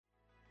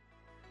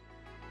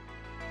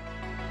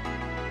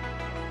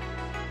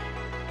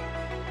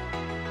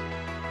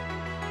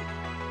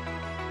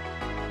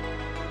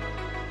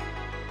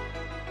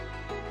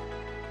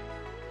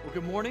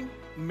Good morning.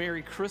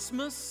 Merry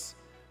Christmas.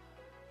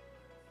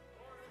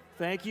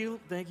 Thank you,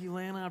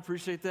 Lana. I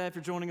appreciate that. If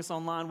you're joining us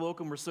online,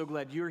 welcome. We're so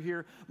glad you're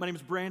here. My name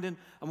is Brandon.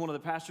 I'm one of the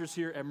pastors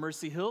here at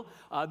Mercy Hill.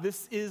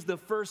 This is the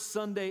first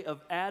Sunday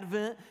of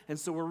Advent, and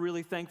so we're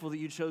really thankful that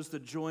you chose to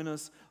join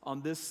us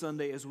on this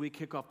Sunday as we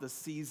kick off the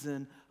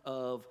season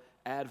of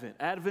Advent.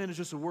 Advent is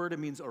just a word. It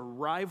means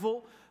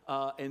arrival.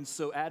 And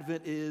so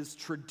Advent is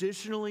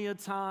traditionally a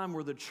time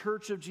where the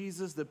church of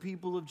Jesus, the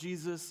people of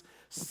Jesus,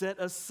 set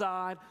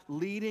aside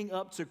leading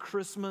up to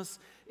Christmas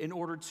in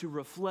order to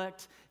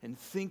reflect and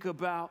think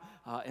about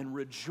and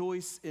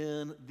rejoice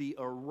in the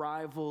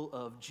arrival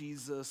of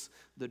Jesus,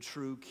 the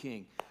true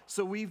King.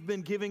 So we've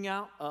been giving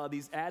out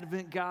these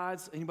Advent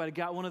guides. Anybody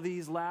got one of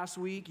these last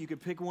week? You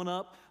could pick one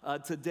up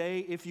today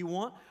if you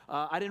want.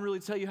 I didn't really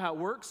tell you how it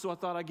works, so I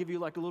thought I'd give you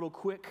like a little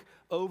quick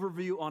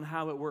overview on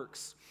how it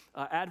works.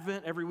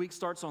 Advent every week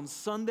starts on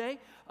Sunday,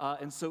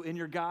 and so in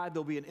your guide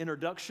there'll be an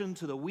introduction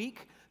to the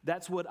week.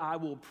 That's what I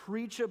will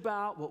preach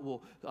about,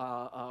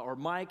 or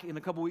Mike in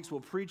a couple weeks will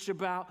preach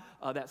about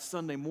that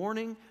Sunday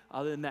morning.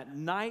 Then that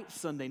night,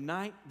 Sunday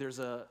night, there's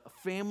a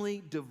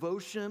family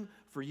devotion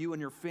for you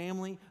and your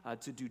family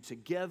to do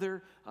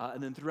together.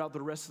 And then throughout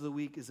the rest of the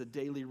week is a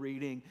daily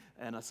reading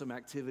and some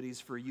activities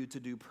for you to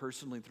do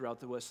personally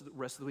throughout the rest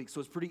of the week. So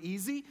it's pretty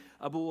easy,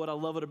 but what I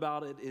love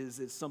about it is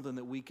it's something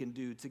that we can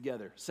do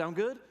together. Sound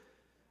good?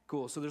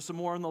 Cool. So there's some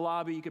more in the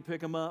lobby. You can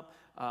pick them up.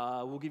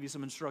 We'll give you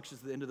some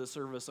instructions at the end of the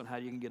service on how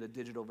you can get a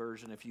digital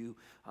version if you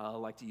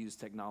like to use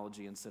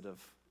technology instead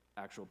of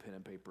actual pen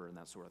and paper and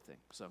that sort of thing.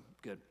 So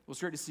good. Well,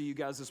 it's great to see you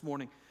guys this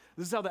morning.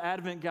 This is how the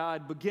Advent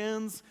Guide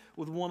begins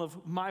with one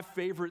of my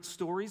favorite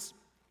stories.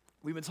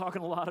 We've been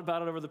talking a lot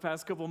about it over the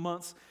past couple of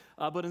months,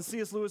 but in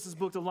C.S. Lewis's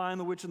book, The Lion,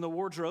 the Witch, and the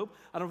Wardrobe,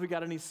 I don't know if we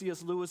got any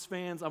C.S. Lewis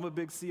fans. I'm a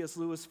big C.S.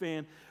 Lewis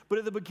fan. But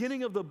at the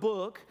beginning of the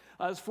book,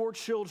 as four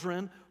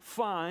children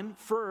find,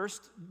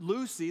 first,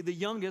 Lucy, the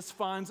youngest,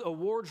 finds a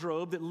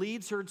wardrobe that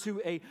leads her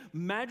to a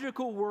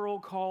magical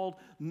world called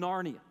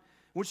Narnia.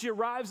 When she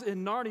arrives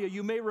in Narnia,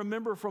 you may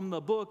remember from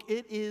the book,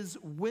 it is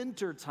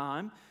winter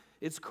time,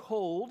 it's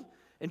cold,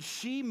 and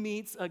she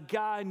meets a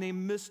guy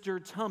named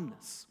Mr.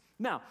 Tumnus.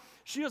 Now,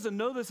 she doesn't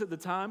know this at the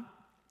time.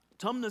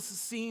 Tumnus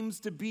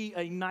seems to be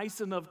a nice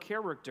enough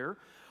character,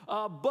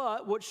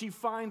 but what she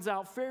finds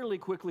out fairly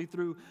quickly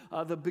through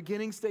the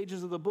beginning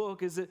stages of the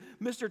book is that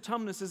Mr.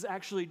 Tumnus is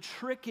actually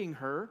tricking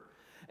her,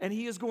 and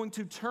he is going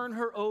to turn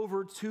her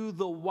over to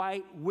the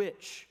White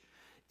Witch.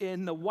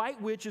 And the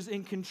White Witch is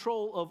in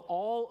control of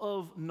all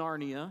of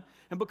Narnia,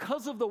 and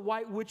because of the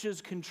White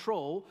Witch's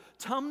control,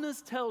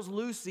 Tumnus tells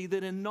Lucy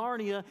that in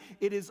Narnia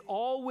it is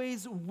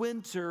always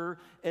winter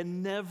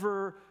and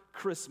never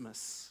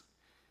Christmas.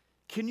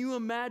 Can you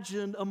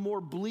imagine a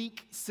more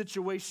bleak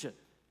situation?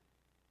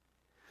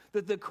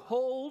 That the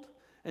cold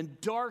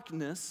and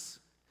darkness,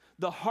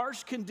 the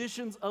harsh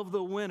conditions of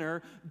the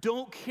winter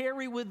don't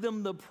carry with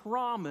them the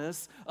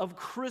promise of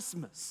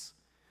Christmas,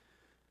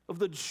 of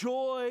the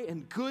joy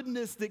and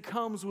goodness that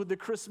comes with the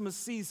Christmas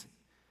season.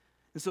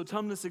 And so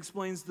Tumnus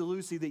explains to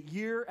Lucy that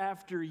year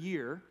after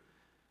year,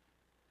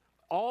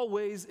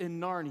 always in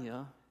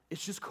Narnia,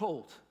 it's just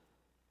cold.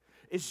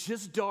 It's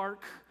just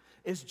dark.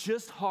 It's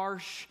just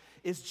harsh,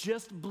 it's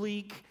just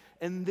bleak,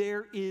 and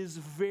there is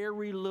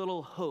very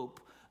little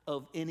hope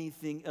of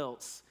anything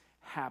else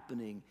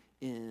happening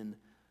in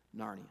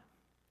Narnia.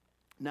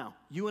 Now,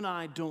 you and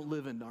I don't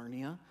live in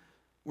Narnia.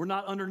 We're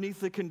not underneath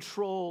the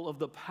control of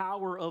the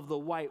power of the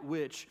White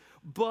Witch,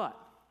 but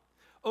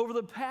over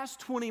the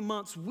past 20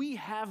 months, we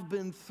have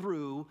been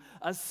through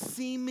a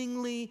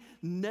seemingly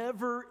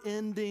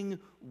never-ending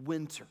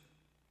winter,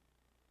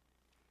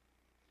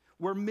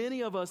 where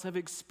many of us have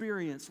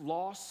experienced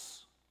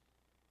loss.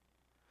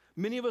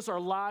 Many of us, our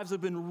lives have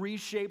been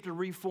reshaped and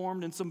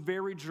reformed in some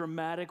very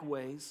dramatic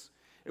ways.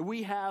 And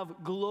we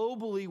have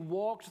globally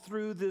walked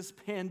through this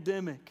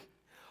pandemic,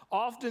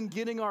 often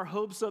getting our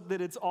hopes up that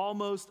it's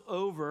almost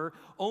over,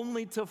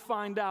 only to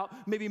find out,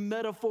 maybe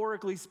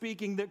metaphorically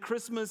speaking, that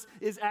Christmas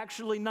is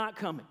actually not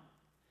coming,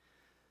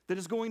 that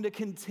it's going to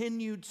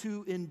continue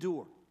to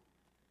endure.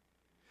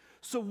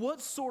 So what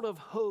sort of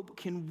hope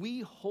can we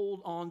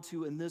hold on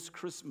to in this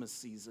Christmas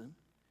season?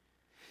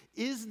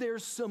 Is there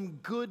some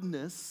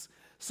goodness,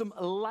 some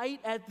light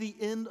at the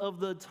end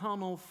of the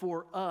tunnel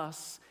for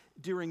us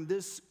during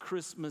this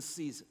Christmas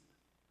season?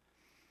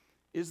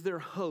 Is there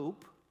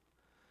hope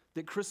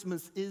that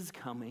Christmas is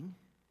coming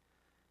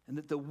and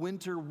that the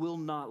winter will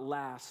not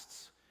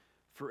last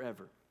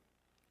forever?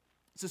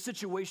 It's a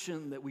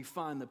situation that we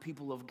find the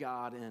people of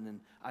God in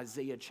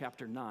Isaiah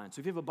chapter 9. So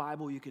if you have a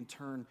Bible, you can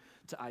turn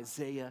to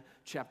Isaiah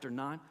chapter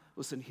 9.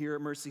 Listen, here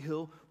at Mercy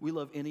Hill, we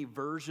love any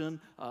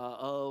version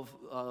of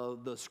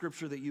the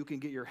scripture that you can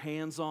get your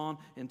hands on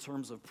in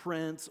terms of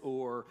print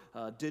or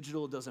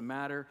digital. It doesn't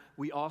matter.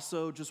 We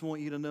also just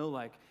want you to know,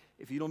 like,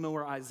 if you don't know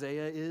where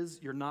Isaiah is,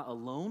 you're not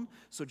alone.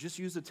 So just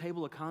use the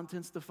table of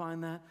contents to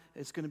find that.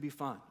 It's going to be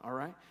fine, all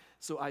right?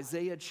 So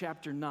Isaiah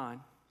chapter 9.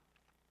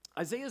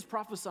 Isaiah is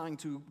prophesying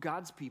to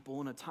God's people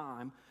in a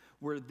time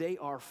where they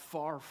are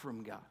far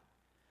from God.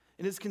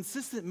 And his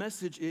consistent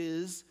message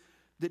is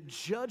that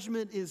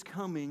judgment is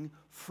coming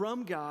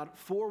from God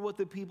for what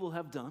the people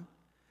have done.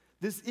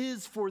 This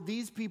is for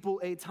these people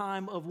a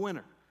time of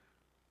winter.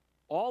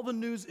 All the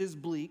news is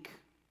bleak.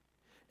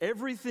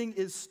 Everything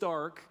is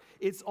stark.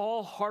 It's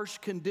all harsh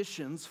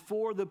conditions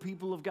for the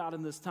people of God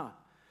in this time.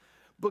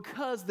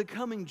 Because the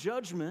coming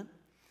judgment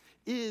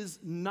is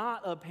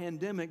not a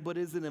pandemic, but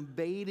is an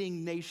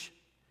invading nation.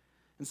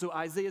 And so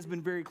Isaiah's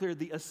been very clear.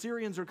 The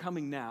Assyrians are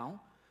coming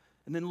now.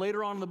 And then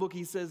later on in the book,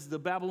 he says the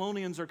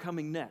Babylonians are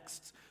coming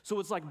next. So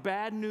it's like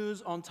bad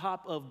news on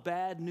top of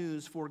bad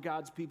news for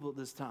God's people at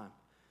this time.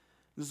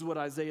 This is what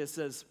Isaiah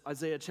says,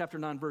 Isaiah chapter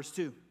 9, verse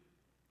 2.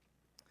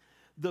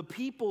 The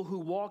people who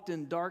walked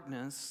in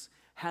darkness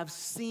have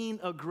seen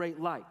a great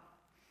light.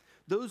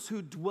 Those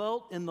who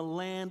dwelt in the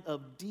land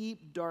of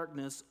deep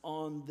darkness,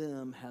 on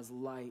them has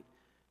light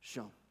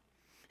shone.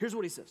 Here's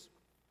what he says.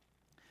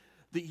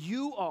 That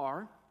you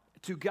are,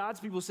 to God's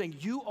people saying,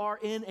 you are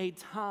in a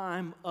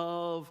time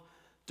of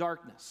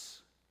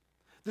darkness.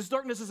 This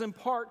darkness is in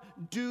part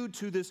due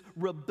to this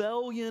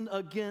rebellion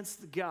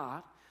against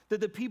God,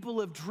 that the people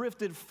have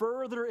drifted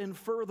further and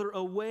further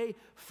away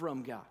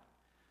from God.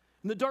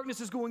 And the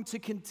darkness is going to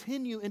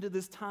continue into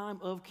this time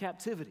of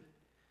captivity.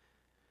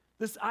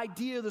 This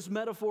idea, this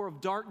metaphor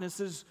of darkness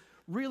is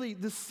really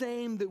the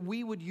same that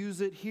we would use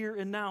it here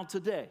and now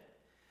today.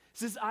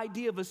 It's this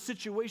idea of a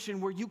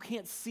situation where you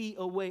can't see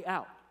a way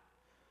out.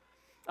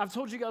 I've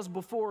told you guys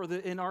before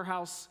that in our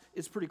house,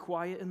 it's pretty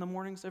quiet in the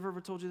mornings. I've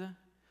ever told you that?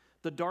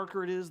 The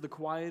darker it is, the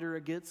quieter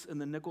it gets in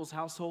the Nichols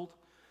household.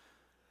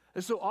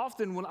 And so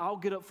often when I'll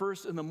get up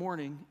first in the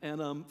morning,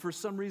 and for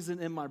some reason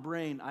in my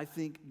brain, I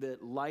think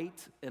that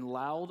light and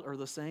loud are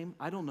the same.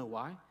 I don't know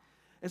why.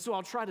 And so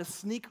I'll try to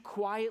sneak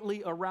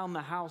quietly around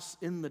the house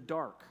in the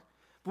dark.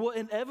 But what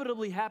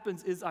inevitably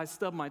happens is I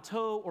stub my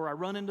toe or I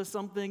run into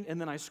something and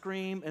then I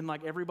scream and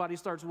like everybody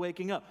starts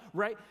waking up,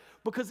 right?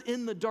 Because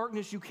in the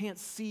darkness, you can't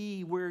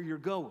see where you're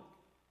going.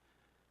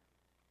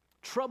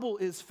 Trouble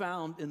is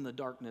found in the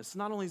darkness.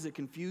 Not only is it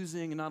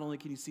confusing and not only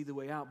can you see the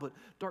way out, but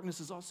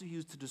darkness is also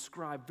used to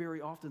describe very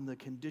often the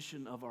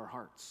condition of our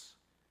hearts.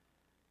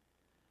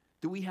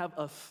 That we have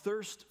a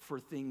thirst for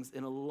things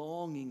and a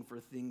longing for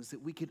things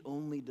that we could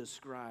only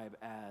describe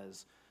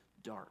as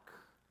dark.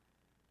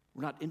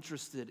 We're not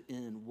interested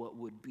in what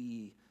would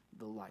be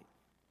the light.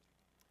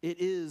 It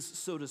is,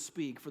 so to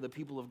speak, for the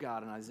people of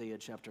God in Isaiah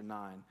chapter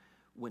 9,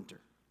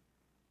 winter.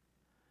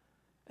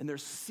 And there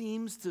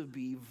seems to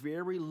be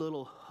very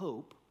little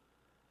hope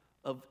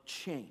of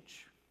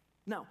change.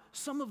 Now,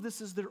 some of this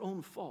is their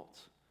own fault.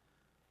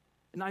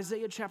 In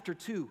Isaiah chapter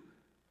 2,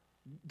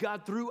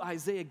 God, through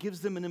Isaiah,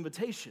 gives them an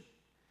invitation.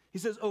 He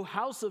says, O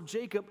house of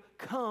Jacob,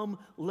 come,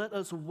 let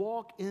us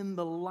walk in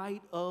the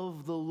light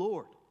of the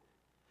Lord.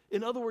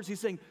 In other words, he's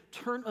saying,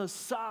 turn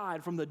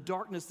aside from the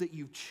darkness that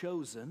you've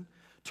chosen.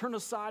 Turn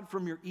aside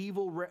from your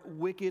evil,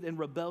 wicked, and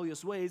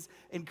rebellious ways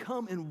and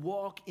come and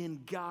walk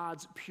in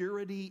God's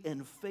purity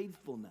and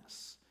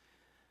faithfulness.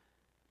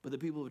 But the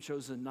people have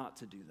chosen not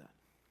to do that.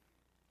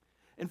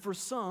 And for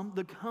some,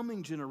 the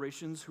coming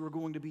generations who are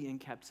going to be in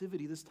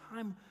captivity, this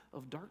time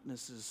of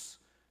darkness is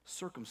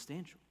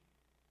circumstantial.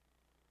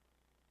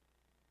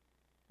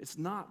 It's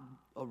not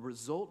a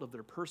result of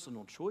their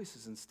personal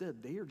choices.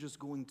 Instead, they are just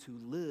going to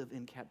live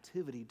in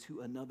captivity to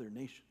another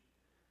nation.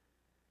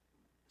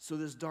 So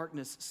this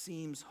darkness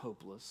seems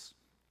hopeless,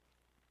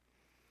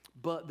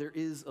 but there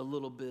is a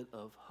little bit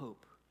of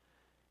hope.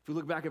 If we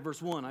look back at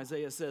verse 1,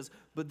 Isaiah says,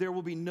 but there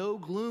will be no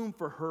gloom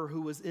for her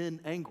who is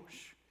in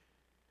anguish.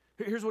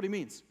 Here's what he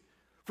means.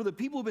 For the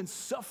people who have been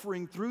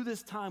suffering through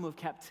this time of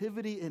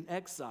captivity and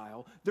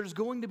exile, there's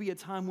going to be a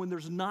time when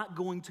there's not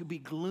going to be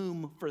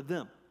gloom for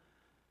them.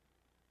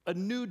 A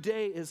new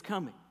day is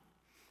coming.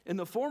 In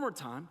the former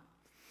time,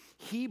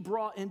 he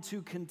brought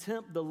into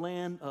contempt the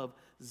land of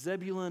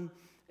Zebulun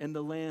and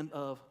the land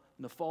of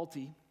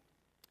Naphtali.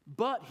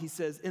 But, he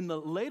says, in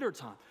the later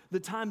time, the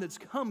time that's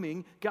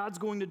coming, God's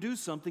going to do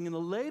something. In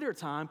the later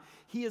time,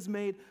 he has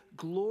made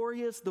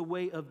glorious the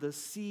way of the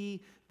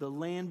sea, the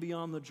land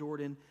beyond the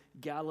Jordan,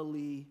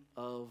 Galilee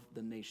of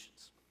the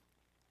nations.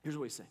 Here's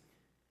what he's saying.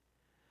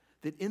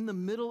 That in the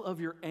middle of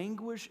your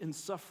anguish and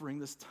suffering,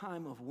 this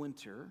time of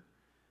winter,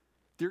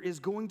 there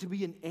is going to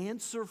be an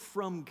answer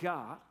from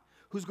God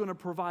who's going to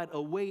provide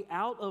a way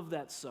out of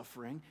that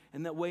suffering,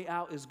 and that way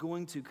out is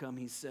going to come,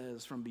 he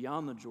says, from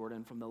beyond the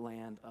Jordan, from the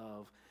land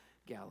of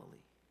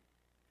Galilee.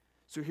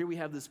 So here we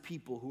have this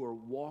people who are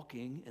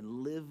walking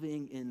and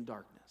living in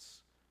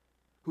darkness,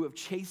 who have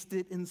chased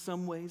it in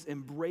some ways,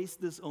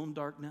 embraced this own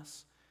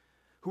darkness,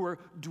 who are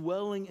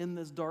dwelling in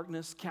this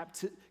darkness,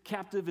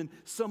 captive in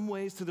some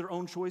ways to their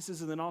own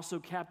choices, and then also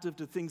captive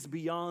to things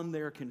beyond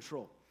their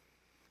control.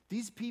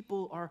 These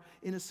people are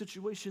in a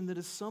situation that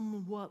is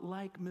somewhat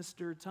like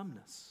Mr.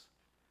 Tumnus.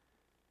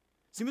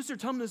 See, Mr.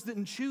 Tumnus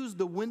didn't choose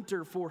the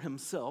winter for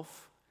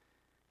himself.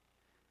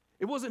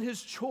 It wasn't his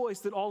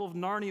choice that all of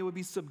Narnia would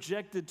be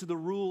subjected to the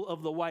rule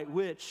of the White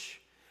Witch.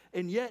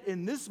 And yet,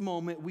 in this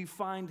moment, we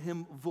find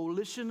him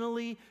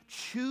volitionally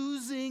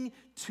choosing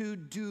to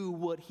do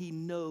what he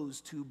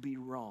knows to be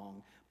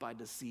wrong by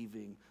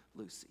deceiving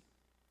Lucy.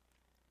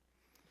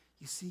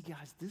 You see,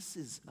 guys, this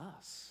is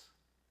us.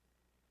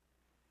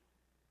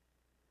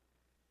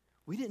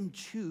 We didn't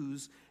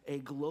choose a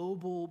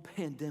global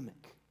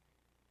pandemic.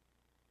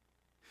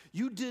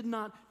 You did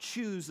not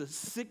choose the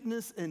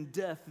sickness and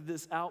death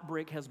this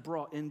outbreak has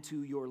brought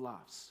into your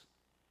lives.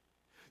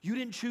 You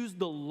didn't choose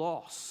the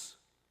loss,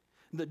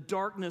 the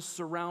darkness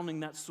surrounding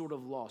that sort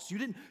of loss. You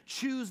didn't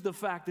choose the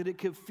fact that it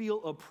could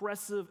feel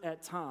oppressive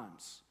at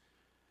times.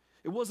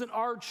 It wasn't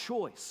our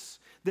choice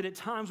that at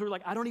times we're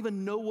like, I don't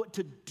even know what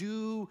to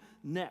do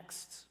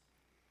next.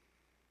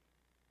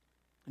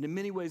 And in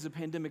many ways, the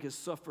pandemic has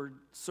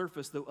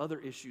surfaced though other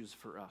issues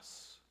for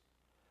us.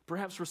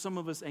 Perhaps for some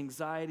of us,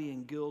 anxiety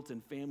and guilt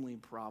and family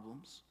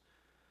problems.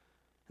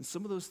 And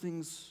some of those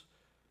things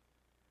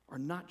are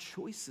not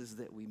choices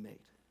that we made.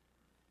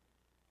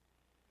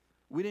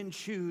 We didn't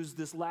choose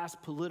this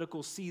last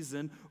political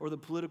season or the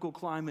political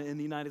climate in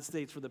the United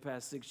States for the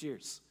past 6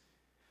 years.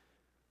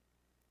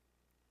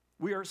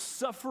 We are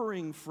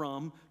suffering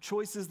from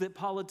choices that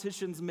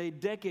politicians made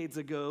decades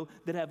ago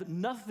that have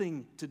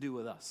nothing to do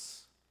with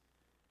us.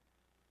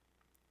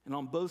 And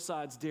on both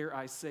sides, dare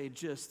I say,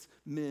 just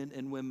men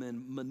and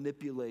women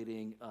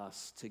manipulating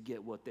us to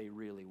get what they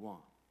really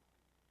want.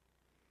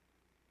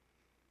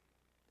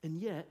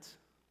 And yet,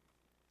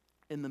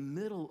 in the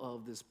middle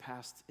of this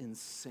past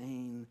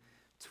insane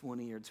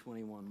 20 or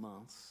 21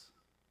 months,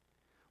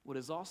 what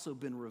has also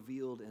been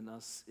revealed in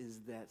us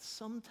is that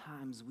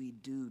sometimes we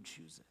do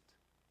choose it.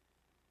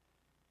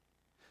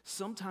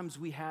 Sometimes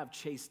we have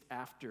chased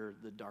after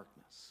the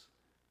darkness.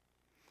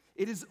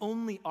 It is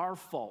only our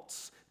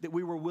faults that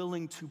we were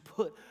willing to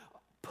put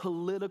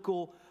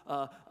political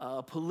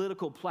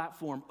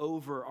platform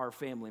over our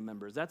family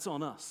members. That's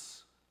on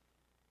us.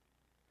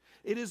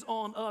 It is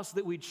on us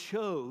that we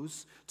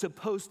chose to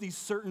post these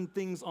certain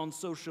things on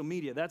social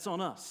media. That's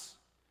on us.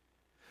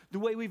 The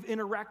way we've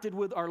interacted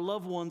with our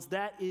loved ones,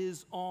 that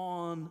is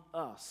on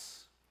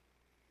us.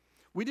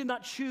 We did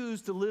not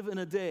choose to live in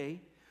a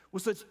day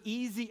with such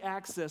easy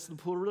access to the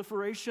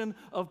proliferation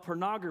of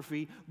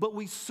pornography, but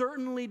we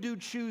certainly do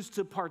choose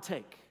to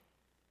partake.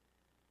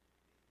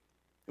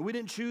 And we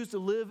didn't choose to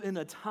live in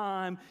a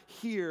time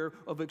here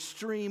of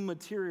extreme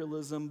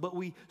materialism, but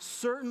we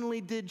certainly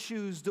did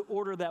choose to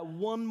order that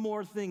one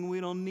more thing we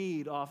don't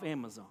need off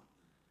Amazon.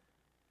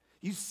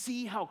 You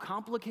see how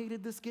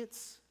complicated this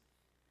gets?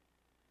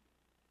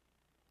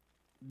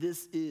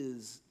 This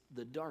is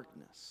the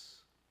darkness.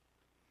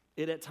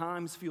 It at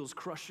times feels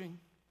crushing.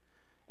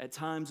 At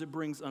times it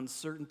brings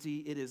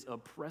uncertainty, it is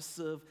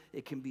oppressive,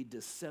 it can be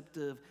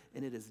deceptive,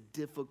 and it is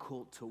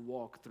difficult to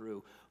walk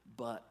through.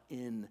 But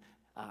in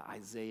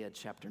Isaiah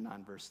chapter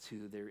 9, verse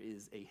 2, there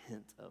is a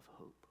hint of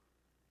hope.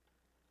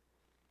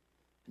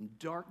 And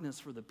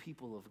darkness for the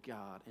people of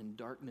God, and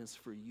darkness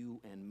for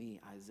you and me,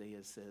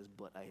 Isaiah says,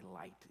 but a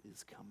light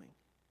is coming.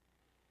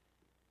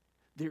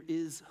 There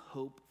is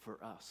hope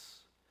for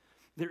us.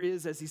 There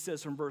is, as he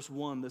says from verse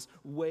 1, this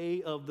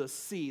way of the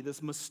sea,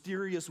 this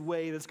mysterious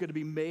way that's going to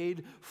be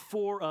made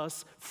for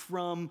us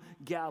from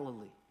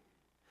Galilee.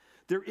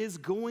 There is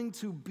going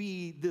to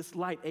be this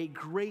light, a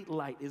great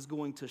light is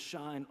going to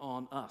shine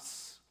on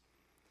us.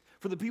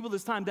 For the people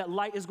this time, that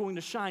light is going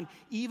to shine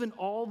even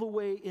all the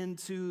way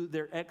into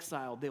their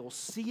exile. They will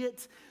see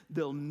it,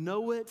 they'll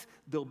know it,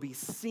 they'll be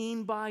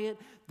seen by it.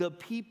 The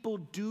people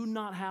do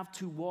not have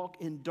to walk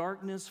in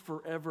darkness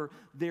forever.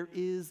 There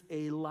is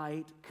a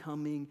light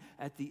coming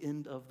at the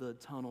end of the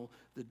tunnel.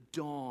 The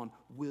dawn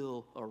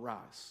will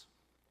arise.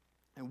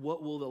 And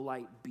what will the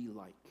light be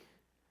like?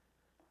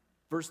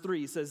 Verse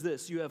 3 says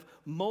this, you have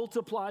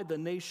multiplied the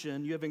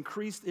nation, you have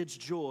increased its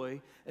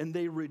joy, and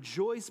they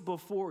rejoice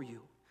before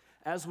you,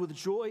 as with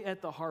joy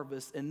at the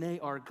harvest, and they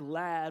are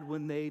glad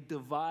when they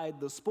divide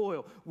the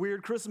spoil.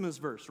 Weird Christmas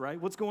verse,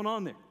 right? What's going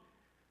on there?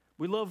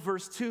 We love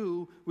verse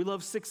 2, we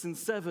love 6 and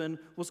 7.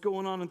 What's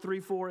going on in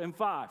 3, 4, and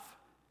 5?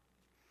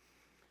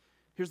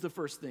 Here's the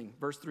first thing.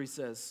 Verse 3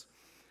 says,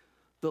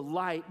 the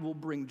light will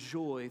bring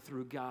joy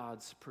through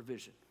God's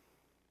provision.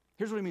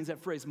 Here's what he means, that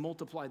phrase,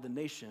 multiply the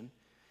nation.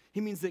 He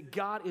means that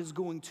God is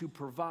going to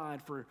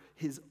provide for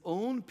his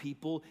own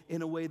people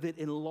in a way that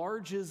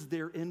enlarges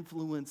their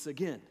influence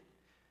again.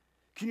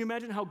 Can you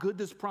imagine how good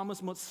this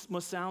promise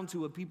must sound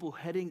to a people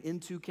heading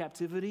into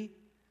captivity?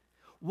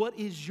 What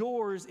is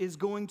yours is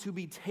going to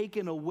be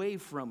taken away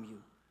from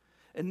you.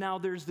 And now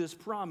there's this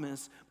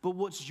promise, but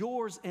what's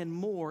yours and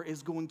more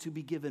is going to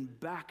be given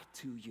back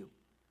to you.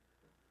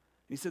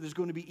 He said there's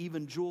going to be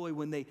even joy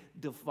when they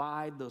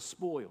divide the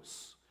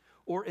spoils.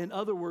 Or in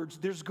other words,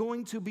 there's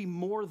going to be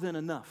more than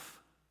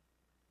enough.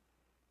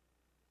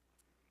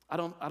 I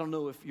don't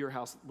know if your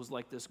house was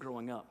like this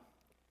growing up.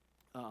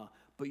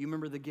 But you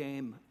remember the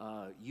game,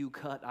 You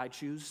Cut, I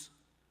Choose,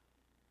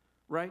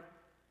 right?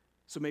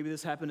 So maybe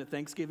this happened at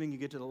Thanksgiving. You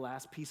get to the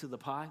last piece of the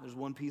pie. There's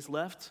one piece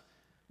left,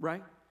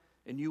 right?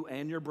 And you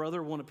and your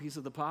brother want a piece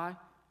of the pie.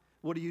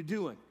 What are you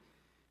doing?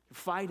 You're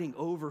fighting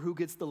over who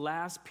gets the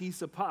last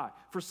piece of pie.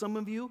 For some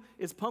of you,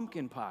 it's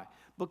pumpkin pie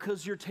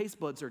because your taste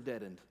buds are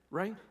deadened,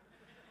 right?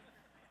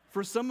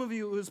 For some of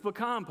you, it was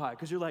pecan pie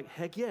because you're like,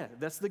 heck yeah,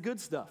 that's the good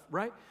stuff,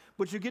 right?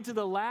 But you get to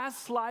the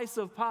last slice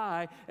of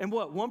pie, and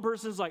what? One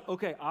person's like,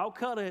 okay, I'll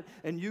cut it,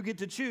 and you get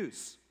to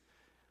choose.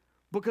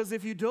 Because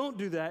if you don't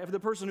do that, if the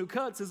person who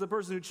cuts is the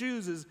person who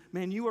chooses,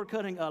 man, you are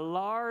cutting a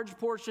large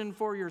portion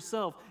for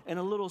yourself and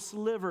a little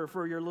sliver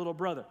for your little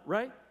brother,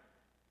 right?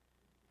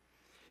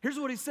 Here's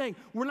what he's saying.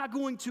 We're not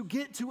going to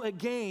get to a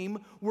game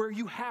where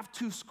you have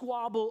to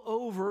squabble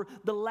over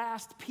the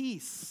last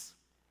piece.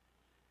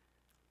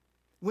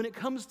 When it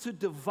comes to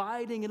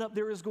dividing it up,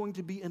 there is going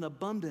to be an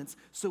abundance.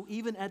 So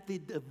even at the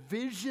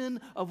division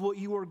of what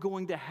you are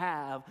going to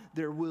have,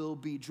 there will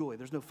be joy.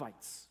 There's no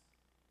fights.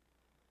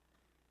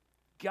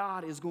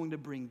 God is going to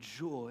bring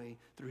joy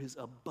through his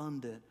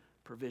abundant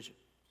provision.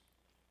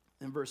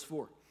 In verse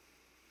 4,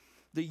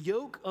 the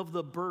yoke of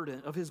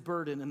his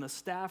burden and the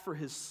staff for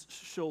his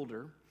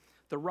shoulder,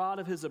 the rod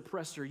of his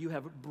oppressor, you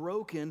have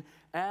broken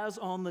as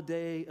on the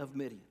day of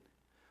Midian.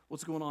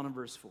 What's going on in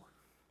verse 4?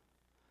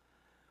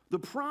 The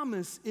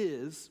promise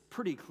is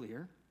pretty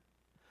clear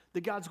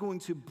that God's going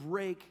to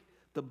break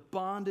the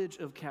bondage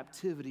of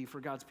captivity for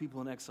God's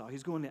people in exile.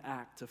 He's going to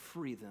act to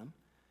free them.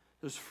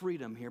 There's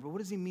freedom here, but what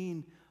does he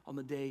mean on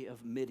the day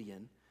of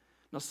Midian?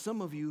 Now,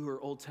 some of you who are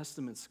Old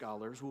Testament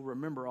scholars will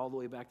remember all the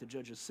way back to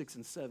Judges 6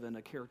 and 7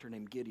 a character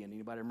named Gideon.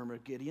 Anybody remember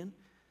Gideon?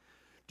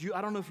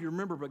 I don't know if you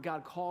remember, but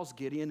God calls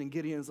Gideon, and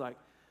Gideon's like,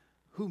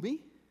 who, me?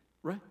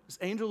 Right? This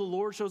angel of the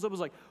Lord shows up and is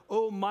like,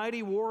 oh,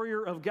 mighty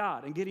warrior of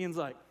God. And Gideon's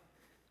like,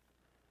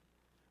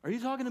 are you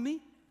talking to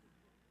me?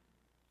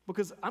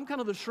 Because I'm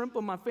kind of the shrimp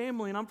of my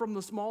family, and I'm from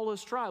the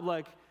smallest tribe.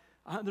 Like,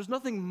 there's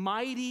nothing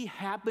mighty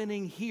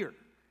happening here.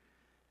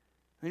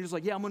 And he's just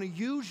like, yeah, I'm going to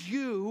use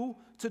you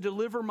to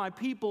deliver my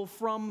people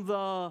from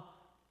the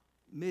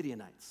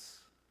Midianites.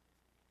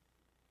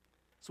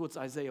 So what's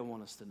Isaiah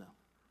want us to know?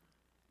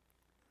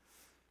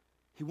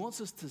 He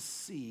wants us to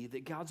see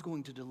that God's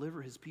going to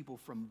deliver his people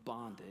from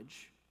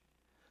bondage,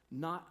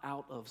 not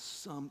out of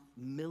some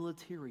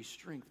military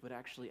strength, but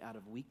actually out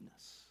of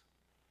weakness.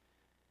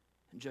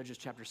 In Judges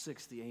chapter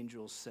 6, the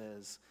angel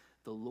says,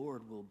 the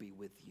Lord will be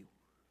with you.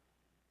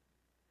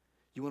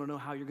 You want to know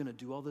how you're going to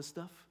do all this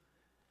stuff?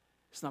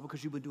 It's not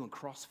because you've been doing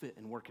CrossFit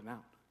and working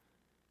out.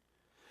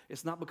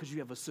 It's not because you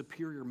have a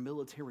superior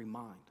military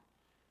mind.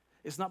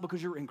 It's not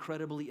because you're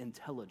incredibly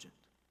intelligent.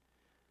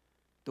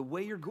 The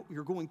way you're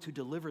going to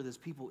deliver this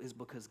people is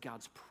because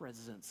God's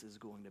presence is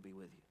going to be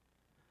with you.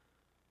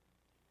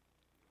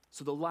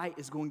 So the light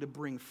is going to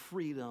bring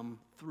freedom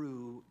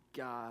through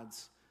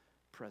God's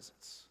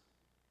presence.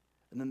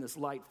 And then this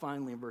light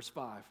finally in verse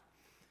 5.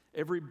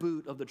 Every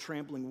boot of the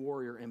trampling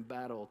warrior in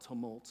battle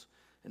tumult,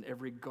 and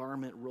every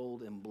garment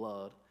rolled in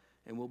blood,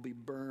 and will be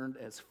burned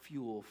as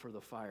fuel for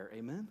the fire.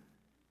 Amen?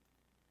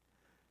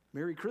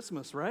 Merry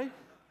Christmas, right?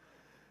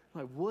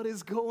 Like, what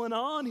is going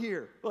on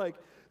here? Like,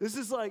 this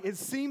is like, it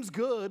seems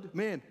good.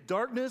 Man,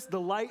 darkness,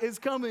 the light is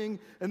coming.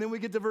 And then we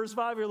get to verse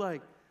 5, you're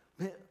like,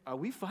 man, are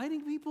we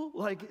fighting people?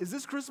 Like, is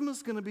this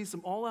Christmas going to be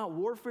some all-out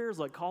warfare,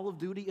 like Call of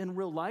Duty in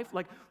real life?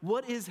 Like,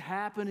 what is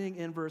happening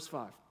in verse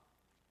 5?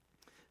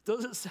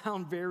 Doesn't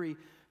sound very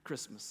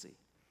Christmassy.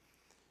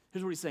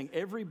 Here's what he's saying.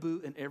 Every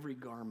boot and every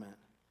garment.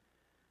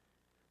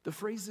 The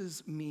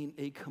phrases mean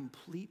a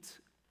complete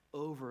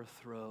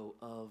overthrow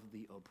of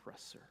the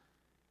oppressor.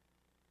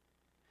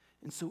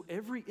 And so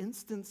every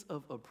instance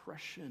of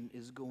oppression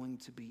is going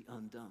to be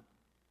undone.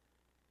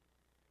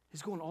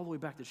 He's going all the way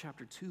back to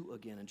chapter 2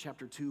 again. In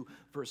chapter 2,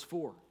 verse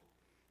 4,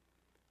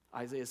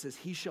 Isaiah says,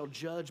 he shall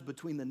judge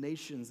between the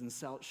nations and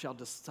shall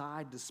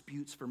decide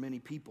disputes for many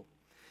people.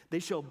 They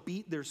shall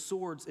beat their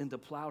swords into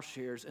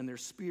plowshares and their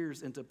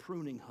spears into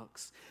pruning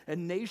hooks.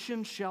 And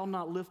nation shall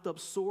not lift up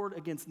sword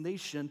against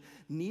nation,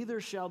 neither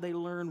shall they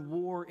learn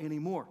war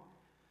anymore.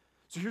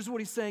 So here's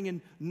what he's saying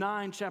in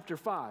chapter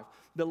 5.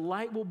 The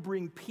light will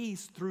bring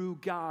peace through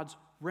God's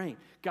reign.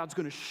 God's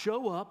going to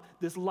show up.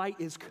 This light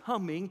is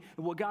coming.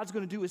 And what God's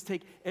going to do is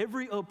take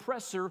every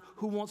oppressor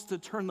who wants to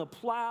turn the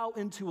plow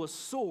into a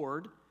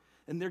sword,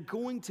 and they're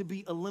going to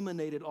be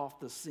eliminated off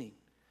the scene.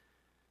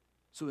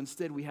 So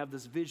instead, we have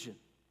this vision.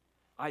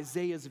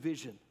 Isaiah's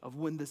vision of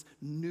when this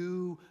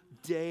new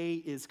day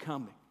is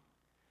coming,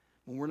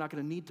 when we're not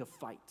going to need to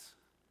fight.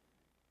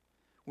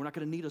 We're not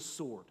going to need a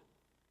sword.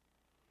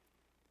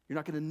 You're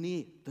not going to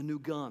need the new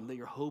gun that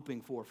you're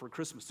hoping for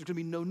Christmas. There's going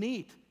to be no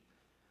need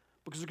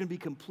because there's going to be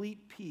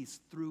complete peace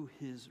through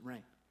his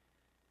reign.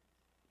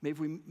 Maybe if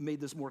we made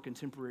this more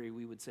contemporary,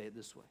 we would say it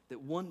this way,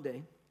 that one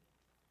day,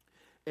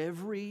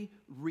 every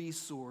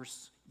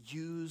resource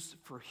used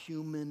for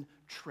human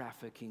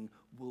trafficking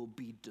will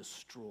be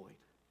destroyed.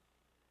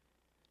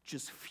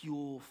 Just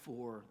fuel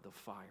for the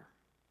fire.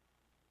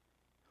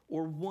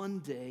 Or one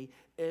day,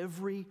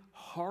 every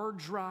hard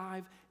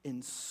drive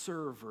and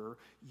server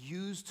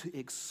used to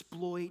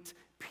exploit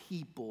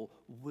people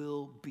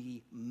will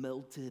be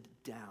melted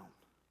down.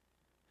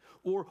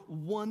 Or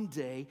one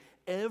day,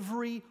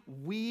 every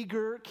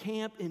Uyghur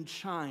camp in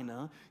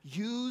China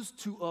used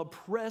to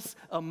oppress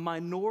a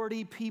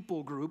minority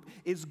people group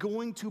is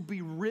going to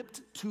be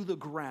ripped to the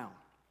ground.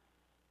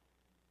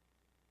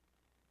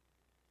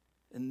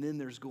 And then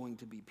there's going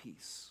to be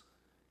peace.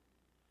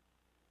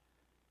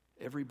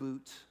 Every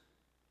boot,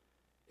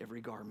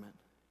 every garment,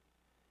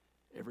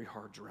 every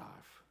hard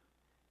drive,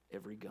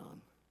 every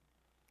gun,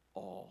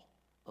 all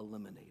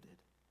eliminated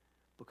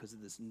because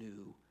of this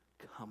new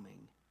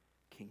coming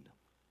kingdom.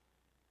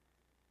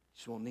 You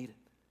just won't need it.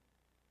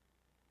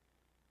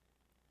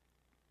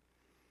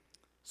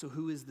 So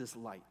who is this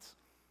light?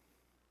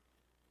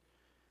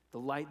 The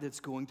light that's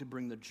going to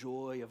bring the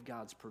joy of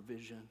God's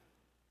provision.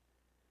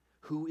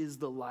 Who is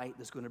the light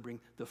that's going to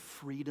bring the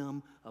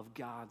freedom of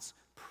God's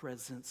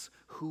presence?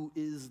 Who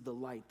is the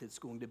light that's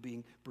going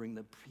to bring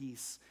the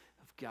peace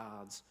of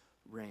God's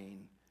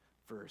reign?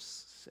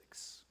 Verse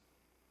 6.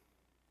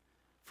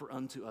 For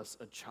unto us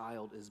a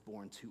child is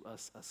born, to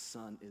us a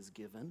son is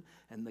given,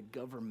 and the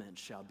government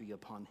shall be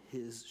upon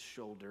his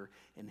shoulder,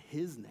 and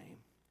his name,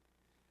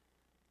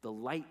 the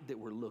light that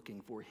we're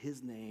looking for,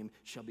 his name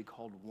shall be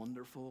called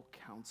Wonderful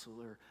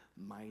Counselor,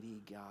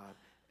 Mighty God,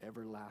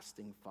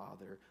 Everlasting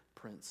Father,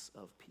 Prince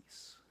of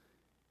Peace.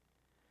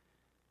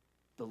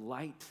 The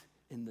light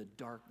in the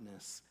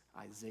darkness,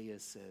 Isaiah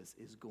says,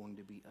 is going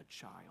to be a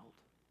child.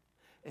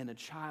 And a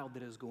child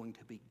that is going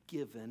to be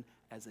given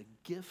as a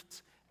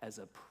gift, as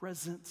a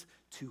present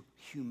to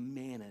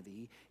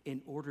humanity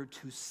in order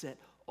to set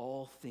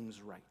all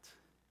things right.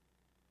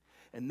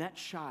 And that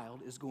child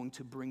is going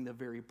to bring the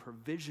very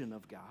provision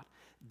of God.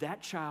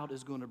 That child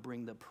is going to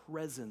bring the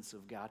presence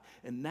of God.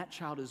 And that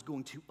child is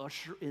going to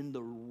usher in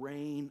the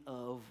reign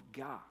of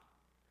God.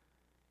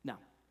 Now,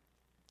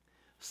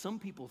 some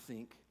people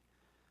think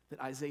that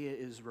Isaiah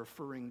is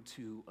referring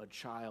to a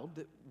child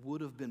that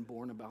would have been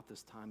born about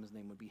this time. His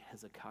name would be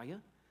Hezekiah.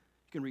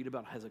 You can read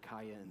about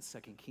Hezekiah in 2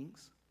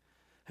 Kings.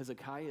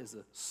 Hezekiah is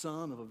the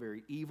son of a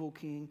very evil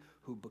king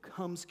who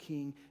becomes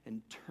king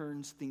and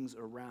turns things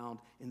around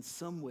in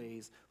some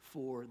ways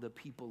for the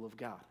people of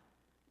God.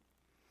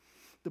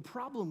 The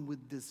problem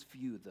with this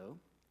view, though,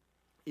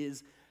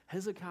 is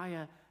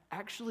Hezekiah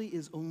actually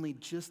is only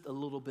just a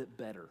little bit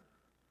better.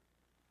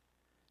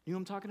 You know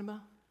what I'm talking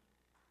about?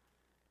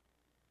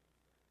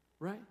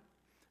 Right?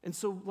 And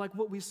so, like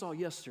what we saw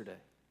yesterday,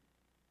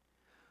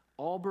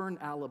 Auburn,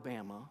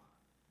 Alabama.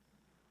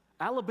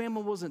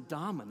 Alabama wasn't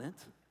dominant.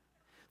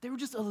 They were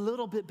just a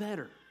little bit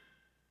better.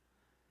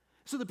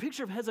 So the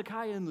picture of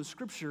Hezekiah in the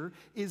scripture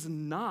is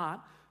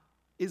not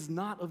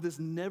of this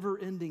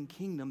never-ending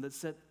kingdom that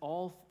set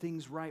all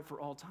things right for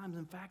all times.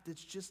 In fact,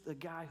 it's just a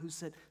guy who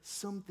set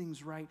some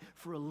things right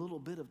for a little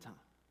bit of time.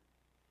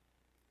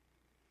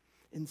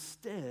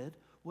 Instead,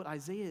 what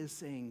Isaiah is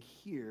saying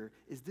here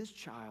is this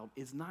child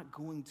is not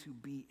going to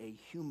be a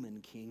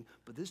human king,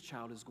 but this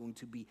child is going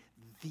to be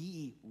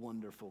the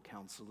wonderful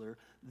counselor,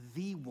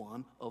 the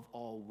one of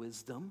all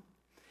wisdom.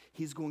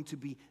 He's going to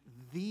be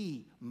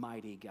the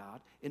mighty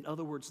God. In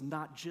other words,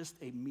 not just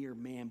a mere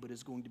man, but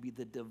is going to be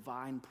the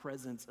divine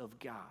presence of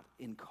God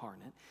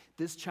incarnate.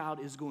 This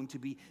child is going to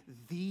be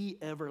the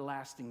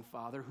everlasting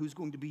Father who's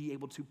going to be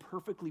able to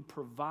perfectly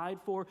provide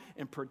for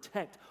and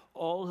protect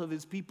all of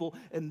his people.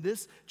 And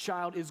this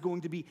child is going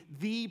to be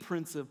the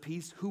Prince of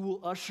Peace who will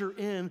usher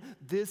in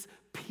this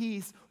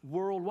peace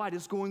worldwide.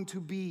 It's going to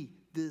be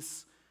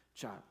this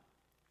child.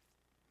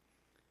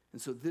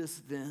 And so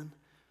this then,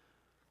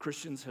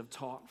 Christians have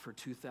taught for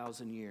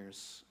 2,000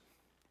 years,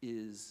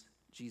 is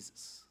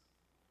Jesus.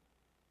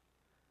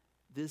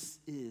 This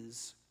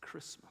is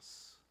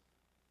Christmas.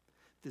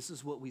 This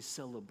is what we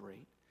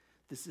celebrate.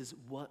 This is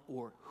what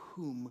or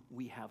whom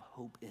we have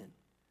hope in.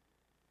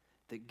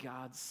 That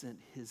God sent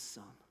his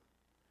son,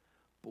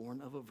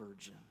 born of a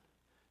virgin,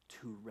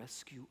 to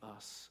rescue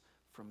us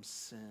from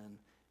sin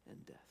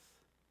and death.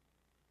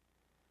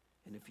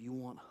 And if you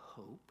want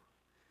hope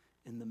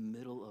in the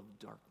middle of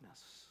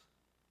darkness,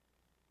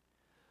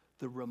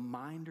 the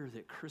reminder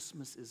that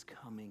Christmas is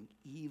coming,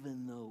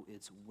 even though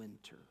it's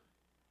winter,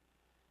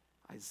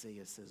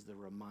 Isaiah says the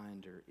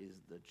reminder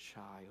is the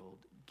child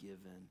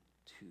given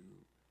to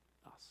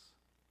us.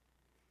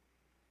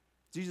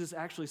 Jesus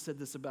actually said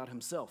this about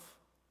himself.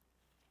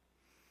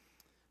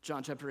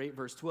 John chapter 8,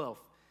 verse 12.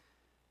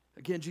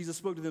 Again, Jesus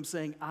spoke to them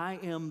saying, I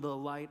am the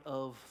light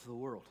of the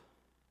world.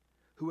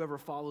 Whoever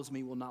follows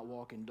me will not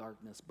walk in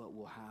darkness, but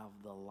will have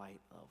the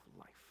light of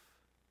life.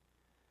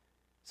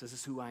 Says, this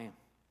is who I am.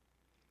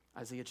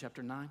 Isaiah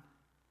chapter 9,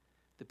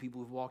 the people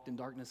who've walked in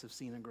darkness have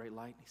seen a great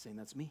light. He's saying,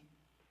 that's me.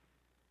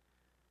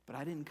 But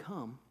I didn't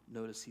come,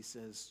 notice he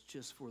says,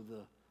 just for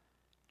the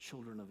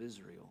children of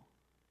Israel,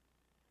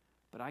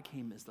 but I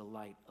came as the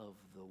light of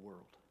the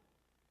world.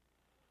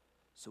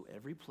 So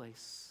every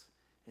place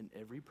and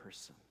every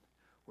person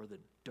where the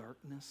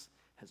darkness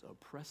has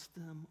oppressed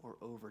them or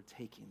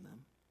overtaken them,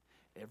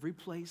 every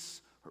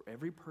place or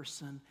every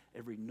person,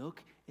 every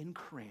nook and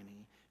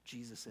cranny,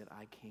 Jesus said,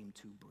 I came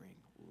to bring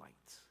light.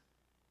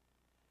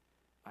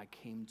 I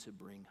came to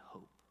bring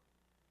hope.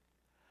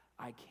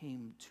 I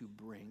came to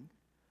bring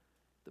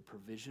the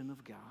provision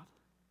of God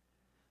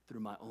through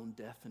my own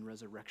death and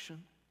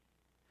resurrection.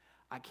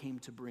 I came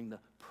to bring the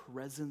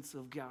presence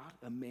of God,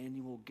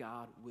 Emmanuel,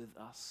 God with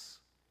us.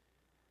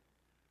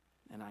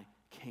 And I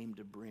came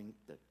to bring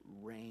the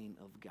reign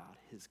of God,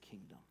 his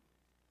kingdom,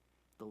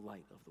 the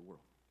light of the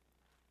world.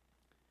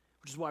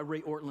 Which is why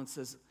Ray Ortlund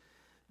says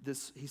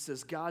this. He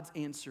says, God's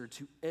answer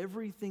to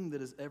everything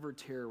that has ever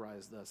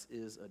terrorized us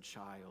is a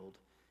child.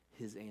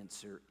 His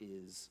answer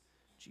is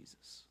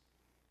Jesus.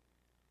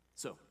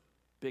 So,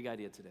 big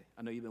idea today.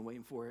 I know you've been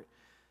waiting for it.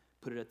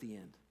 Put it at the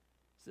end.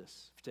 It's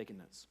this, if you're taking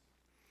notes.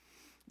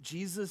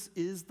 Jesus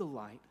is the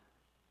light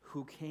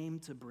who came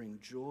to bring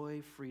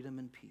joy, freedom,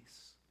 and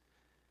peace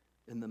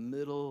in the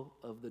middle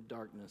of the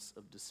darkness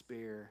of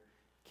despair,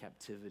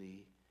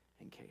 captivity,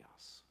 and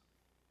chaos.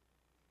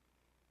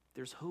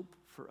 There's hope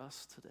for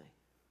us today.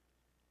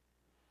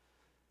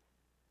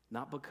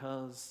 Not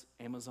because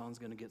Amazon's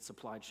going to get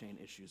supply chain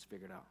issues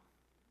figured out.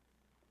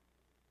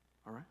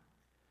 All right?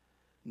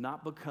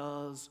 Not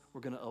because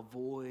we're going to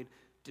avoid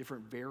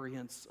different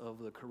variants of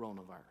the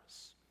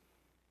coronavirus.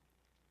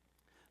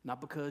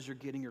 Not because you're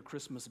getting your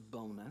Christmas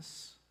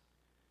bonus,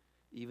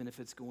 even if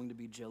it's going to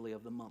be Jelly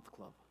of the Month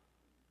Club.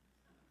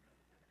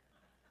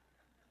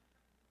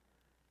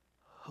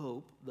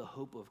 Hope, the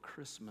hope of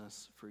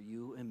Christmas for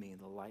you and me,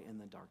 the light in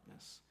the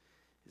darkness,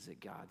 is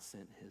that God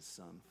sent his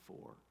son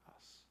for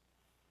us.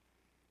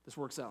 This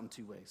works out in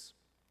two ways.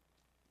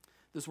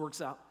 This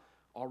works out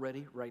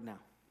already right now.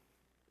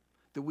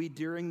 That we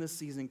during this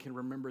season can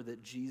remember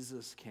that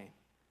Jesus came.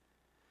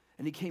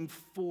 And he came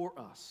for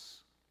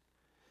us.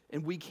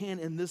 And we can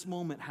in this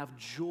moment have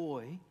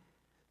joy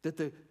that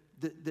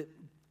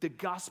the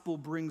gospel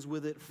brings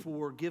with it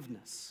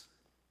forgiveness.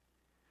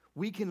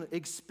 We can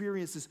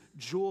experience this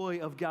joy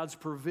of God's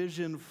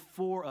provision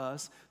for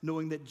us,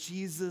 knowing that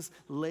Jesus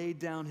laid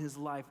down his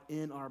life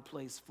in our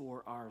place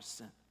for our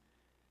sin.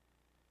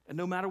 And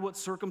no matter what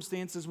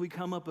circumstances we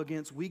come up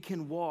against, we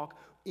can walk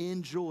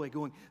in joy,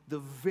 going, the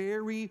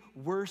very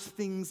worst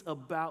things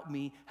about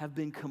me have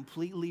been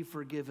completely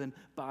forgiven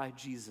by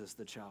Jesus,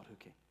 the child who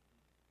came.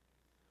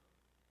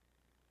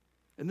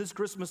 And this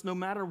Christmas, no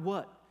matter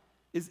what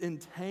is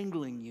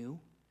entangling you,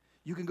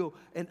 you can go,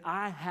 and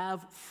I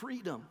have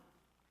freedom.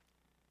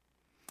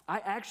 I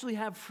actually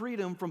have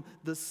freedom from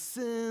the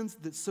sins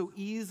that so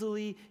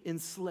easily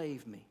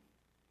enslave me.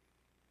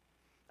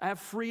 I have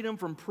freedom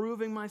from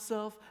proving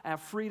myself. I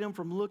have freedom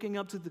from looking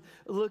up to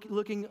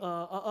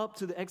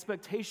the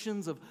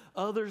expectations of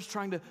others,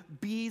 trying to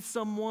be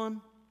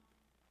someone.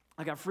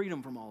 I got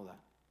freedom from all of that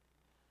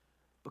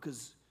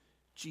because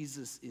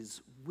Jesus is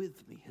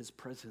with me. His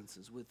presence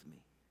is with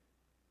me.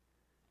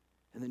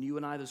 And then you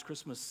and I this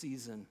Christmas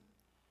season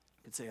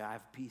could say, I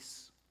have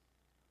peace.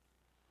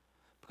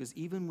 Because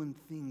even when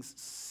things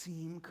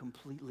seem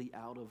completely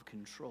out of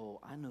control,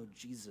 I know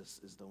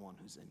Jesus is the one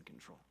who's in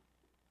control.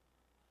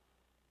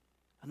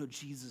 I know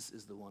Jesus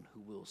is the one who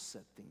will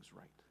set things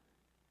right.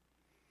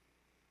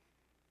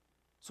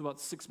 So about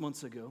 6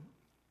 months ago,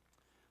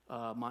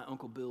 my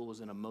Uncle Bill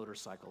was in a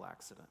motorcycle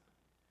accident.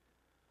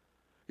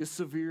 He has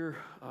severe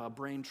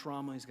brain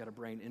trauma. He's got a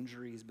brain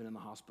injury. He's been in the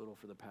hospital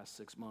for the past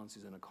 6 months.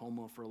 He's in a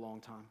coma for a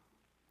long time.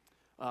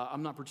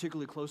 I'm not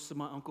particularly close to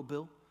my Uncle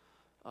Bill.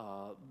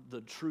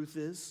 The truth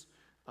is,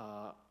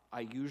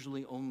 I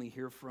usually only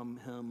hear from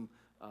him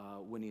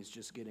when he's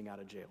just getting out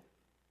of jail.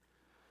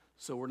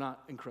 So we're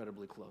not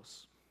incredibly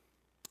close.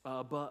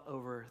 But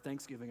over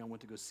Thanksgiving, I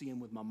went to go see him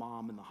with my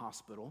mom in the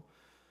hospital.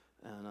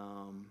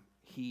 And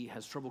he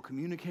has trouble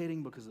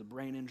communicating because of the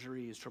brain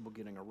injury. He has trouble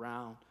getting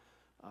around.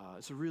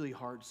 It's a really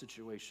hard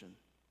situation.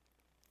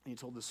 And he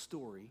told this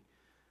story.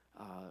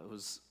 It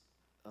was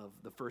of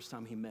the first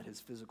time he met his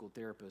physical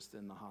therapist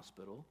in the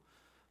hospital.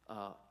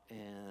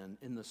 And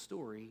in the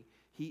story,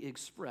 he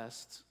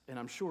expressed, and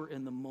I'm sure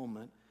in the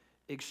moment,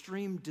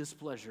 extreme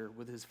displeasure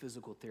with his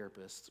physical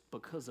therapist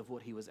because of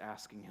what he was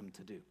asking him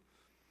to do.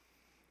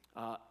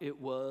 It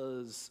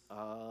was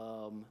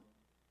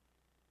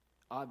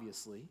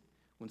obviously,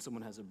 when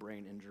someone has a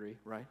brain injury,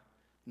 right?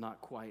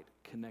 Not quite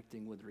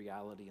connecting with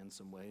reality in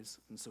some ways.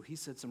 And so he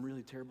said some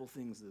really terrible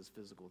things to his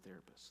physical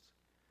therapist.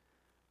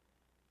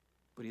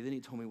 But then he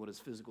told me what his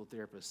physical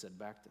therapist said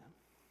back to him.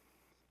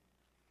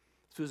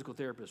 His physical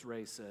therapist,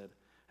 Ray, said,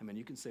 "Hey man,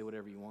 you can say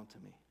whatever you want to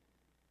me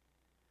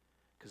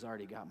because I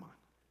already got mine.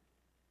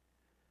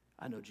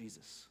 I know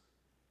Jesus.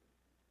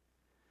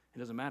 It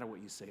doesn't matter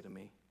what you say to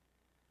me.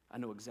 I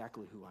know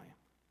exactly who I am."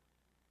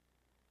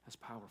 That's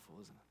powerful,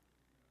 isn't it?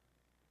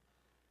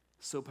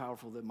 So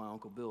powerful that my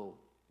Uncle Bill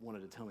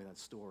wanted to tell me that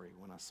story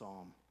when I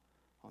saw him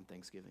on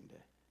Thanksgiving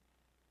Day.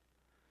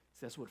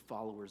 See, that's what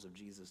followers of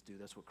Jesus do.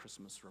 That's what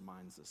Christmas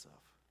reminds us of.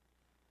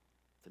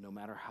 That no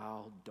matter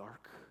how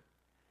dark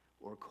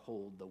or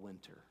cold the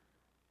winter,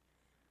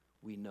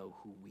 we know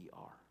who we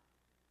are.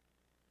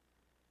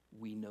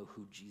 We know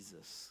who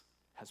Jesus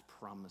has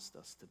promised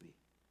us to be.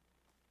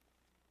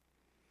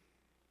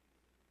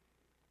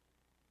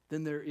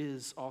 Then there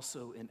is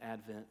also in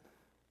Advent,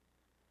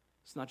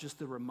 it's not just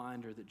the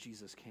reminder that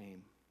Jesus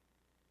came,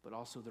 but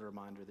also the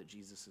reminder that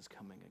Jesus is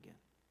coming again.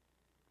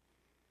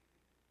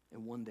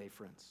 And one day,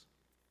 friends,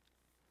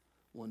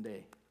 one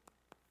day,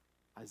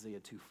 Isaiah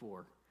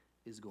 2:4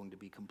 is going to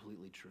be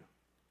completely true.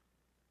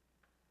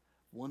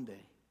 One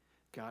day,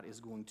 God is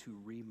going to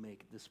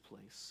remake this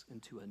place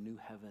into a new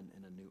heaven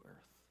and a new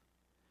earth.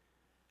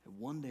 And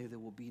one day there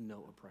will be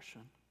no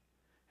oppression.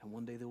 And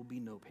one day there will be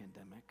no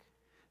pandemic.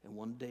 And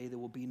one day there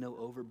will be no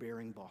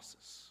overbearing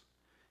bosses.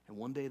 And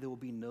one day there will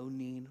be no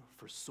need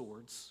for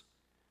swords.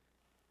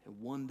 And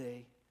one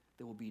day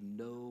there will be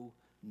no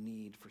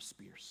need for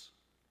spears.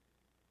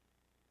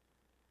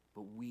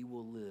 But we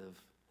will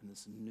live in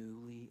this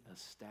newly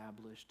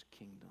established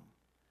kingdom,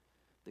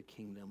 the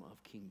kingdom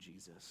of King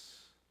Jesus.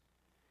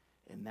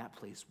 And that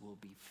place will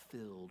be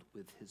filled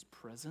with his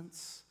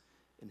presence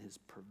and his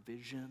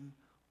provision,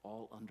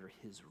 all under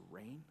his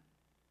reign,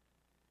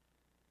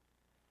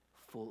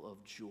 full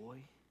of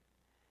joy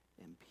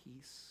and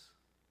peace,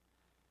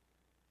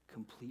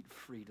 complete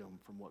freedom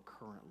from what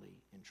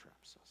currently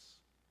entraps us.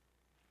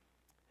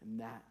 And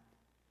that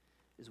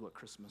is what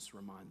Christmas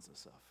reminds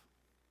us of.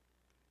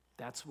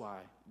 That's why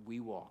we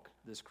walk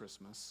this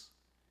Christmas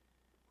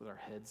with our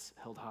heads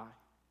held high,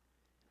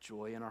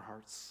 joy in our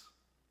hearts,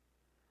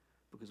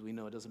 because we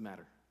know it doesn't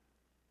matter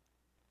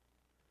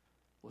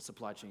what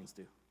supply chains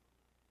do.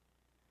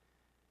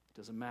 It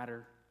doesn't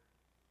matter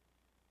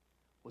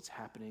what's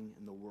happening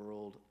in the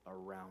world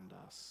around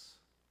us.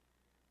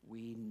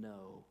 We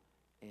know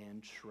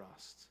and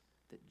trust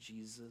that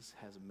Jesus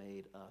has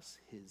made us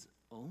his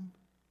own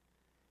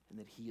and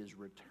that he is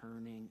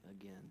returning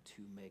again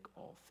to make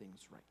all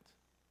things right.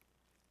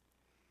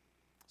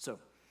 So,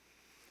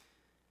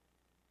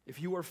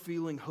 if you are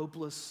feeling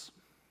hopeless,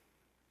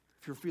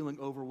 if you're feeling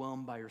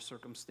overwhelmed by your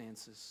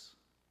circumstances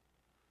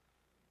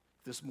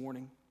this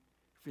morning,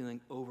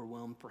 feeling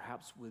overwhelmed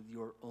perhaps with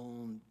your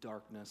own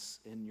darkness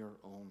in your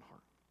own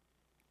heart,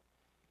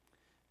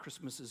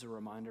 Christmas is a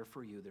reminder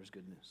for you there's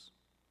good news.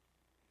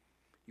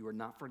 You are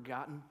not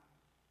forgotten.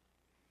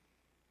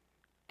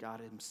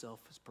 God himself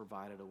has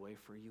provided a way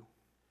for you.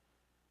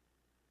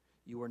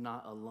 You are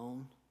not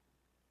alone.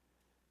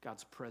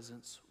 God's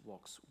presence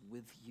walks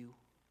with you.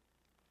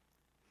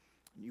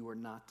 You are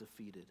not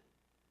defeated.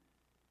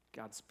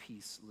 God's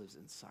peace lives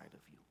inside of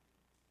you.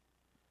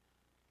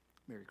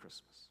 Merry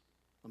Christmas.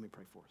 Let me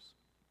pray for us.